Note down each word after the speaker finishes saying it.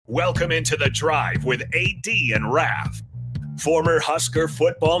Welcome into The Drive with AD and Rav. Former Husker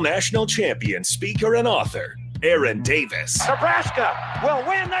football national champion, speaker, and author, Aaron Davis. Nebraska will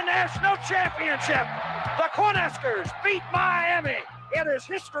win the national championship. The Cornhuskers beat Miami. It is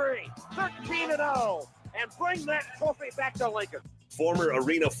history, 13-0, and bring that trophy back to Lincoln. Former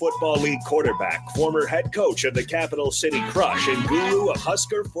Arena Football League quarterback, former head coach of the Capital City Crush, and guru of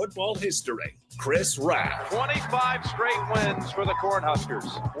Husker football history, Chris Raff. 25 straight wins for the Cornhuskers.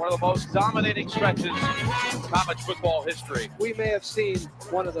 One of the most dominating stretches in college football history. We may have seen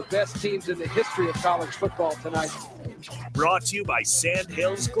one of the best teams in the history of college football tonight. Brought to you by Sand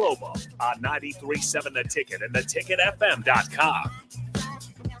Hills Global on 93.7 The Ticket and theticketfm.com.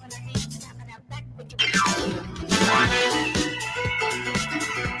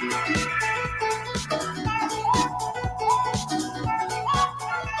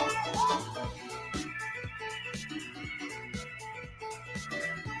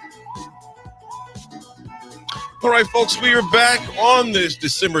 All right, folks, we are back on this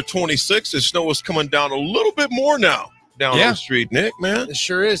December 26th. The snow is coming down a little bit more now down on the street, Nick, man. It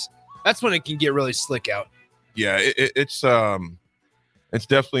sure is. That's when it can get really slick out. Yeah, it's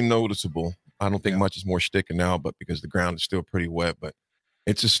definitely noticeable. I don't think much is more sticking now, but because the ground is still pretty wet. But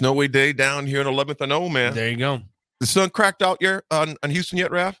it's a snowy day down here in 11th and O, man. There you go. The sun cracked out here on Houston yet,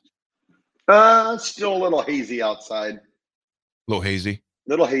 Raph? Still a little hazy outside. A little hazy.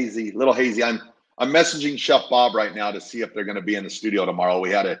 Little hazy. I'm messaging Chef Bob right now to see if they're going to be in the studio tomorrow.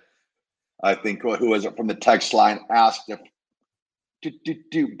 We had I think, who was it from the text line, asked if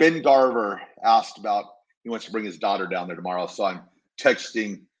Ben Garver asked about, he wants to bring his daughter down there tomorrow. So I'm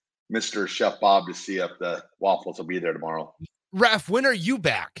texting Mr. Chef Bob to see if the Waffles will be there tomorrow. Raph, when are you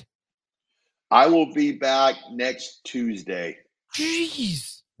back? I will be back next Tuesday.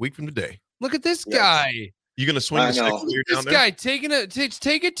 Jeez. Week from today. Look at this guy. You going to swing the stick down there? This guy taking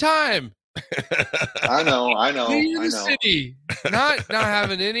time. I know. Leaving the city, not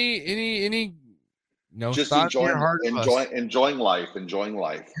having any. No, just enjoying life.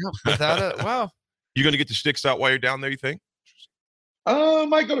 Wow. You going to get the sticks out while you're down there? You think?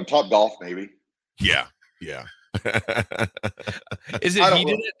 Might go to Top Golf, maybe. Yeah. Is it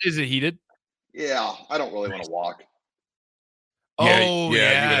heated? Is it heated? Yeah, I don't really want to walk. Yeah, you would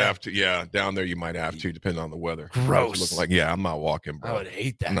have to. Yeah, down there you might have to, depending on the weather. Gross. I'm not walking, bro. I would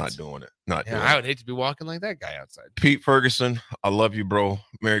hate that. I'm not doing it. I would hate to be walking like that guy outside. Pete Ferguson, I love you, bro.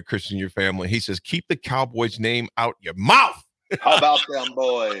 Merry Christmas to your family. He says, keep the Cowboys' name out your mouth. How about them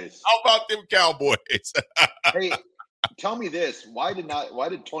boys? How about them Cowboys? Hey, tell me this: why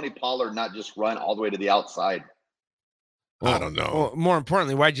did Tony Pollard not just run all the way to the outside? I don't know. Well, more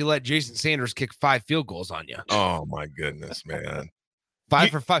importantly, why'd you let Jason Sanders kick 5 field goals on you? Oh my goodness, man!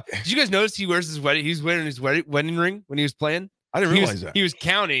 5 for 5. Did you guys notice he wears his wedding? He's wearing his wedding ring when he was playing. I didn't realize that. He was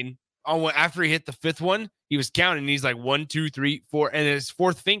counting after he hit the 5th one. He was counting. He's like 1, 2, 3, 4, and his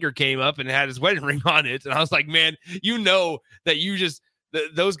 4th finger came up and it had his wedding ring on it. And I was like, man, you know that you just.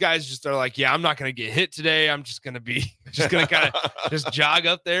 Those guys just are like, yeah, I'm not going to get hit today. I'm just going to kind of just jog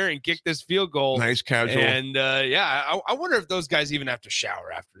up there and kick this field goal. Nice casual. And I wonder if those guys even have to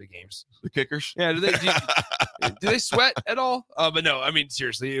shower after the games. The kickers? Yeah. Do they sweat at all? But no, I mean,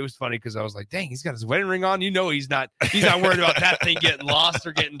 seriously, it was funny because I was like, dang, he's got his wedding ring on. You know, he's not worried about that thing getting lost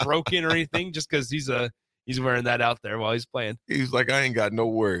or getting broken or anything just because he's wearing that out there while he's playing. He's like, I ain't got no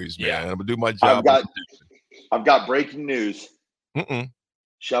worries, man. Yeah. I'm going to do my job. I've got breaking news. Mm-mm.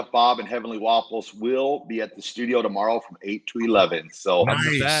 Chef Bob and Heavenly Waffles will be at the studio tomorrow from 8 to 11. So,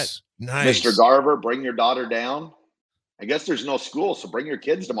 nice. Mr. Garver, bring your daughter down. I guess there's no school, so bring your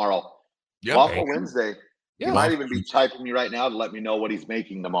kids tomorrow. Yep. Waffle Wednesday. Yeah. He might even be typing me right now to let me know what he's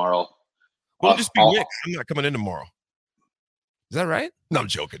making tomorrow. Well, just be Nick. I'm not coming in tomorrow. Is that right? No, I'm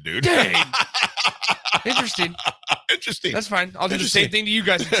joking, dude. Dang. Interesting. That's fine. I'll do the same thing to you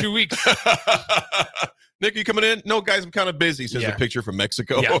guys in 2 weeks. Nick, you coming in? No, guys, I'm kind of busy. Says a picture from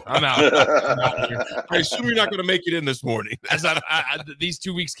Mexico. Yeah, I'm out. Here. I assume you're not going to make it in this morning. As these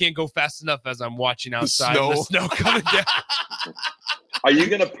 2 weeks can't go fast enough as I'm watching outside the snow coming down. Are you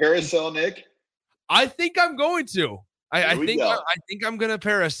going to parasail, Nick? I think I'm going to. I think I'm going to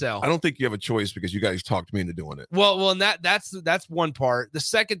parasail. I don't think you have a choice because you guys talked me into doing it. Well, and that's one part. The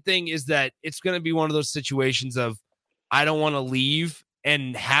second thing is that it's going to be one of those situations of I don't want to leave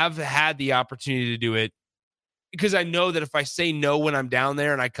and have had the opportunity to do it. Because I know that if I say no when I'm down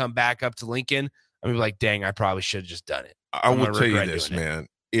there and I come back up to Lincoln, I'm gonna be like, dang, I probably should have just done it. I will tell you this, man.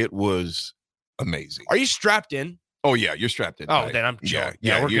 It was amazing. Are you strapped in? Oh, yeah, you're strapped in. Oh, then I'm chill.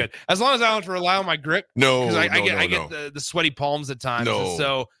 Yeah, we're good. As long as I don't have to rely on my grip. No, because I get the sweaty palms at times. No. And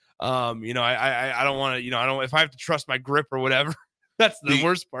so, I don't want to, if I have to trust my grip or whatever. That's the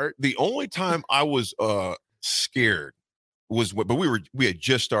worst part. The only time I was scared was but we had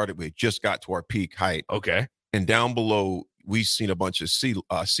just started. We had just got to our peak height. Okay. And down below, we seen a bunch of sea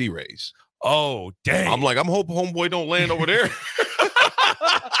rays. Oh, dang. I'm like, I'm hoping homeboy don't land over there.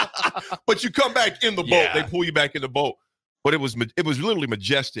 But you come back in the boat. They pull you back in the boat. But it was literally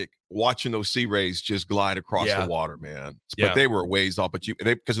majestic watching those sea rays just glide across the water, man. But they were a ways off. But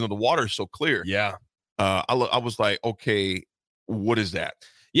because the water is so clear. Yeah. I was like, okay, what is that?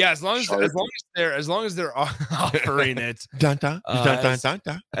 Yeah, as long as they're offering it, as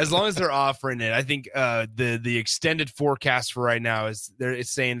long as they're offering it, I think the extended forecast for right now it's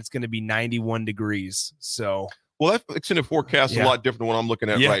saying it's going to be 91 degrees. So, well, that extended forecast is a lot different than what I'm looking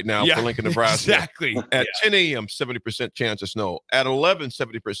at right now for Lincoln, Nebraska. Exactly. At 10 a.m., 70% chance of snow. At 11,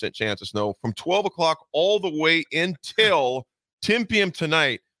 70% chance of snow. From 12 o'clock all the way until 10 p.m.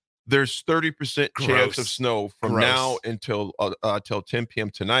 tonight. There's 30% chance of snow from now until 10 p.m.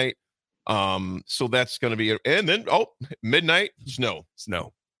 tonight. So that's going to be it. And then, midnight, snow.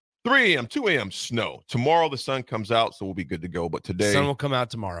 3 a.m., 2 a.m., snow. Tomorrow the sun comes out, so we'll be good to go. But today, sun will come out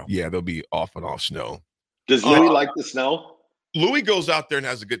tomorrow. Yeah, there'll be off and off snow. Does Louis like the snow? Louis goes out there and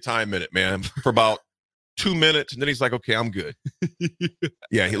has a good time in it, man, for about 2 minutes, and then he's like, okay, I'm good.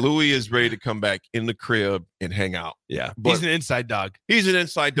 Louis is ready to come back in the crib and hang out. Yeah, but he's an inside dog. He's an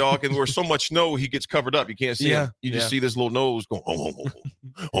inside dog, and there's so much snow, he gets covered up. You can't see him. You just see this little nose going,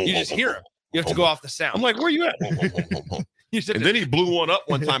 you just hear him. You have to go off the sound. I'm like, where are you at? And then he blew one up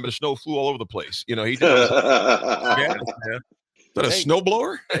one time, and the snow flew all over the place. He did. Is that a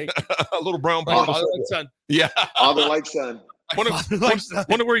snowblower? A little brown ball. Yeah. Father like son.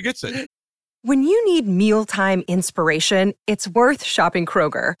 Wonder where he gets it. When you need mealtime inspiration, it's worth shopping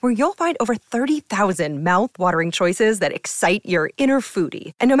Kroger, where you'll find over 30,000 mouth-watering choices that excite your inner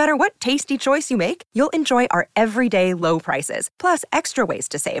foodie. And no matter what tasty choice you make, you'll enjoy our everyday low prices, plus extra ways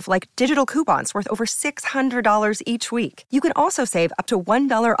to save, like digital coupons worth over $600 each week. You can also save up to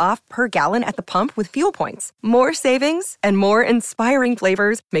 $1 off per gallon at the pump with fuel points. More savings and more inspiring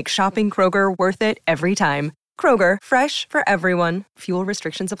flavors make shopping Kroger worth it every time. Kroger, fresh for everyone. Fuel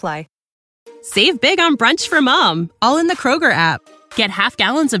restrictions apply. Save big on brunch for mom, all in the Kroger app. Get half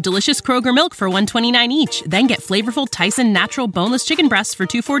gallons of delicious Kroger milk for $1.29 each. Then get flavorful Tyson natural boneless chicken breasts for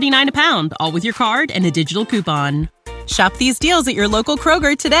 $2.49 a pound, all with your card and a digital coupon. Shop these deals at your local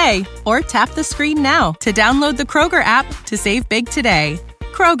Kroger today, or tap the screen now to download the Kroger app to save big today.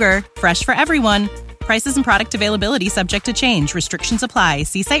 Kroger, fresh for everyone. Prices and product availability subject to change. Restrictions apply.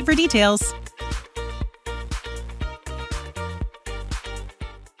 See site for details.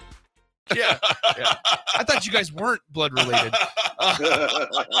 Yeah. I thought you guys weren't blood related.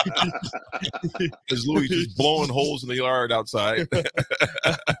 As Louis just blowing holes in the yard outside.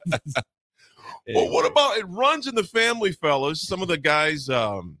 Well, what about it runs in the family, fellas? Some of the guys,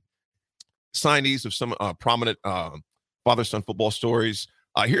 signees of some prominent father-son football stories.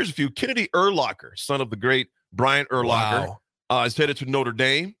 Here's a few. Kennedy Urlacher, son of the great Brian Urlacher, is headed to Notre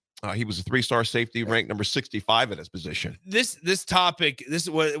Dame. He was a 3-star safety, ranked number 65 at his position. This topic,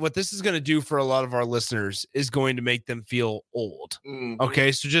 what this is going to do for a lot of our listeners is going to make them feel old. Mm-hmm.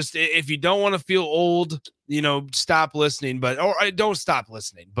 Okay, so just if you don't want to feel old, stop listening. Or don't stop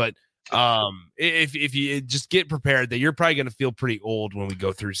listening. But if you just get prepared that you're probably going to feel pretty old when we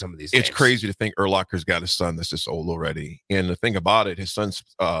go through some of these. It's games. Crazy to think Urlacher's got a son that's this old already. And the thing about it, his son's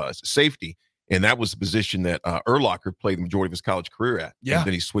safety. And that was the position that Urlacher played the majority of his college career at. Yeah. And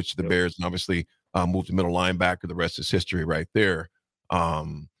then he switched to the Bears and obviously moved to middle linebacker. The rest is history right there.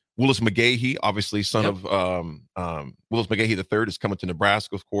 Willis McGahee, obviously son of Willis McGahee III, is coming to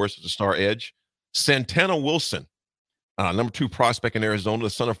Nebraska, of course, as a star edge. Santana Wilson, number 2 prospect in Arizona, the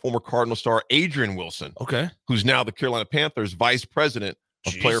son of former Cardinal star Adrian Wilson. Okay. Who's now the Carolina Panthers vice president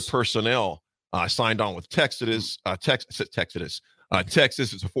of player personnel. Signed on with Texas. Texas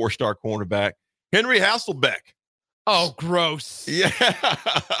is a 4-star cornerback. Henry Hasselbeck. Oh, gross. Yeah.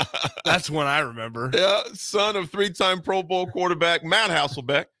 That's one I remember. Yeah, son of 3-time Pro Bowl quarterback Matt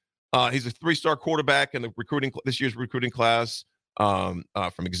Hasselbeck. He's a 3-star quarterback in this year's recruiting class from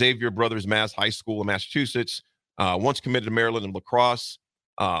Xavier Brothers Mass High School in Massachusetts. Once committed to Maryland and lacrosse.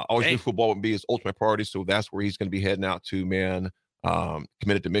 Always knew football would be his ultimate priority, so that's where he's going to be heading out to, man.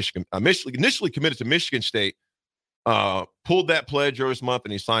 Committed to Michigan. Initially committed to Michigan State. Pulled that pledge earlier this month,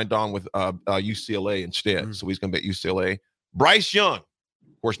 and he signed on with UCLA instead. So he's going to be at UCLA. Bryce Young,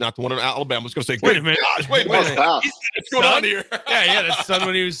 of course, not the one in Alabama. I was going to say, wait a minute. Wait a minute. What's going on here? Yeah, that's son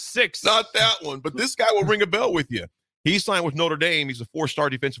when he was 6. Not that one, but this guy will ring a bell with you. He signed with Notre Dame. He's a 4-star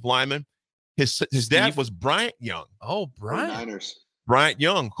defensive lineman. His dad was Bryant Young. Oh, Bryant. Bryant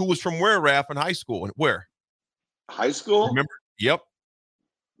Young, who was from where, Raph, in high school? And where? High school? Remember? Yep.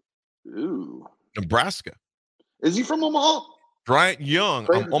 Ooh. Nebraska. Is he from Omaha? Bryant Young.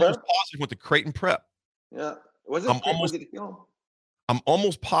 Creighton I'm almost Prep? positive went to Creighton Prep. Yeah. Was it him? I'm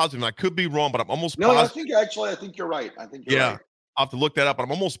almost positive, and I could be wrong, but I'm almost No, positive. I think you're right. I think you're right. I'll have to look that up, but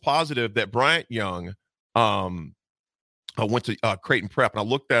I'm almost positive that Bryant Young went to Creighton Prep, and I'll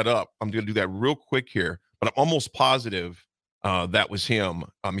look that up. I'm going to do that real quick here, but I'm almost positive that was him.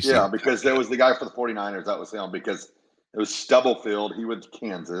 Because there was the guy for the 49ers. That was him, because it was Stubblefield. He went to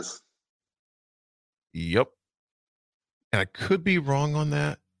Kansas. Yep. And I could be wrong on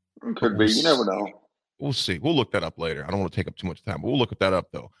that. Could be. You never know. We'll see. We'll look that up later. I don't want to take up too much time, but we'll look at that up,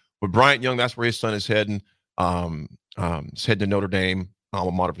 though. But Bryant Young, that's where his son is heading. He's heading to Notre Dame,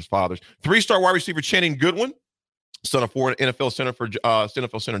 alma mater of his father's. 3-star wide receiver Channing Goodwin, son of former NFL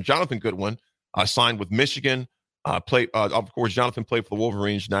center Jonathan Goodwin, signed with Michigan. Of course, Jonathan played for the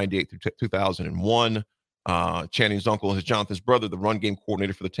Wolverines 98 through 2001. Channing's uncle is Jonathan's brother, the run game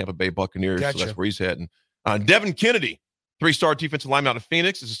coordinator for the Tampa Bay Buccaneers. Gotcha. So that's where he's heading. Devin Kennedy, 3-star defensive lineman out of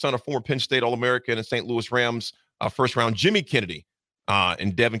Phoenix, is the son of former Penn State All-American and St. Louis Rams first-round Jimmy Kennedy.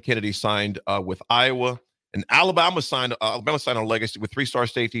 And Devin Kennedy signed with Iowa. And Alabama signed on legacy with 3-star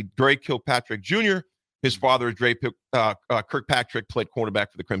safety Dre Kilpatrick Jr. His father, Kirkpatrick, played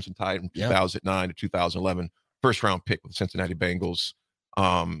quarterback for the Crimson Tide from 2009 to 2011. First-round pick with the Cincinnati Bengals.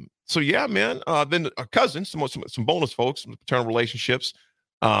 So, yeah, man. Then a cousin, some bonus folks, some paternal relationships.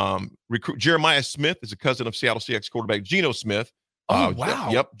 Recruit Jeremiah Smith is a cousin of Seattle Seahawks quarterback Geno Smith. Oh, wow.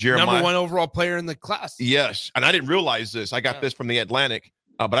 Yep. Jeremiah. Number 1 overall player in the class. Yes. And I didn't realize this. I got this from The Atlantic,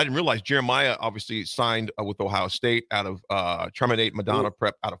 but I didn't realize Jeremiah obviously signed with Ohio State out of Terminate Madonna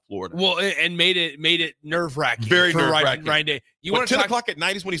Prep out of Florida. Well, and made it nerve-wracking. Very nerve-wracking. Ryan Day. You want 10 o'clock at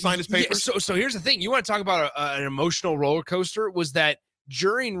night is when he signed his papers? Yeah, so here's the thing. You want to talk about an emotional roller coaster, was that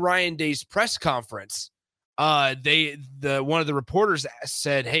during Ryan Day's press conference, one of the reporters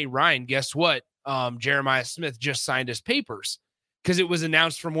said, "Hey, Ryan, guess what? Jeremiah Smith just signed his papers." Because it was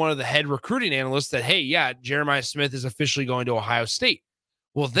announced from one of the head recruiting analysts that, hey, yeah, Jeremiah Smith is officially going to Ohio State.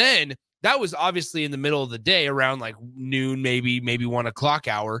 Well, then that was obviously in the middle of the day, around like noon, maybe 1 o'clock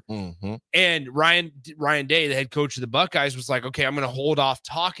hour. Mm-hmm. And Ryan Day, the head coach of the Buckeyes, was like, okay, I'm going to hold off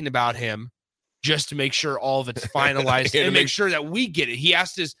talking about him just to make sure all of it's finalized and make sure that we get it. He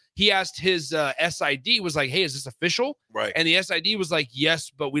asked his SID, was like, hey, is this official? Right. And the SID was like, yes,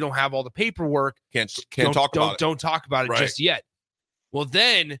 but we don't have all the paperwork. Can't talk about it. Don't talk about it just yet. Well,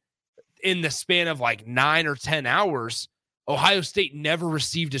 then in the span of like 9 or 10 hours, Ohio State never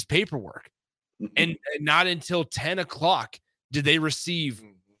received his paperwork. And not until 10 o'clock did they receive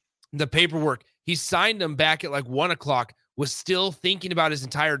the paperwork. He signed them back at like 1 o'clock, was still thinking about his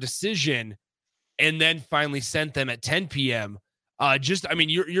entire decision, and then finally sent them at 10 p.m.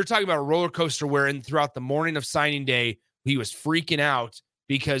 You're talking about a roller coaster wherein throughout the morning of signing day, he was freaking out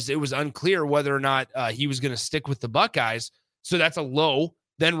because it was unclear whether or not he was going to stick with the Buckeyes. So that's a low.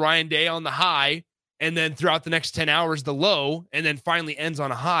 Then Ryan Day on the high. And then throughout the next 10 hours, the low. And then finally ends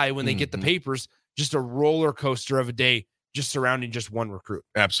on a high when they get the papers. Just a roller coaster of a day just surrounding just one recruit.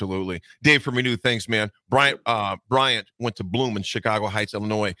 Absolutely. Dave from Renew, thanks, man. Bryant went to Bloom in Chicago Heights,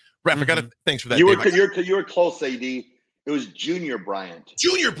 Illinois. Raph, I got to thanks for that. You were close, AD. It was Junior Bryant.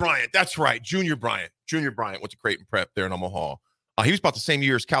 Junior Bryant. That's right. Junior Bryant went to Creighton Prep there in Omaha. He was about the same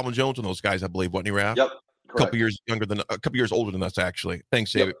year as Calvin Jones and those guys, I believe, wasn't he, Raph? Yep. A couple years older than us, actually.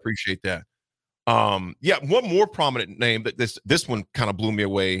 Thanks, David. Yep. Appreciate that. One more prominent name that this one kind of blew me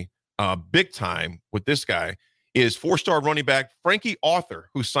away big time with this guy is 4-star running back Frankie Arthur,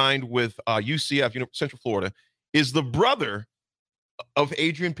 who signed with UCF, Central Florida, is the brother of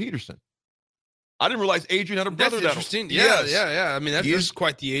Adrian Peterson. I didn't realize Adrian had a brother. That's interesting. Yeah. I mean, that's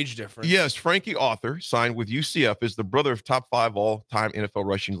quite the age difference. Yes, Frankie Arthur signed with UCF, is the brother of top 5 all-time NFL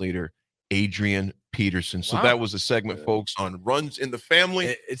rushing leader Adrian Peterson. So that was a segment, folks, on runs in the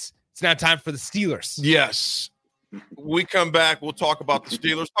family. It's now time for the Steelers. Yes. We come back, we'll talk about the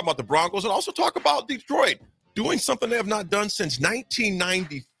Steelers, talk about the Broncos, and also talk about Detroit doing something they have not done since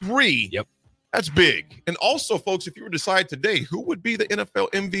 1993. Yep. That's big. And also, folks, if you were to decide today, who would be the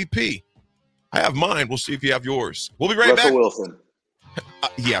NFL MVP? I have mine. We'll see if you have yours. We'll be right back. Russell Wilson.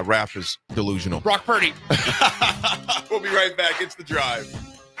 Yeah, Raph is delusional. Brock Purdy. We'll be right back. It's The Drive.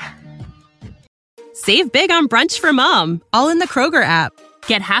 Save big on brunch for mom, all in the Kroger app.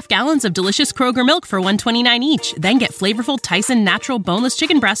 Get half gallons of delicious Kroger milk for $1.29 each. Then get flavorful Tyson natural boneless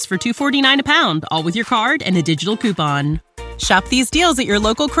chicken breasts for $2.49 a pound, all with your card and a digital coupon. Shop these deals at your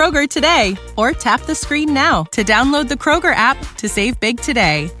local Kroger today, or tap the screen now to download the Kroger app to save big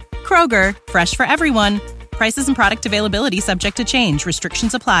today. Kroger, fresh for everyone. Prices and product availability subject to change.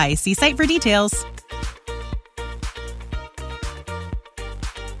 Restrictions apply. See site for details.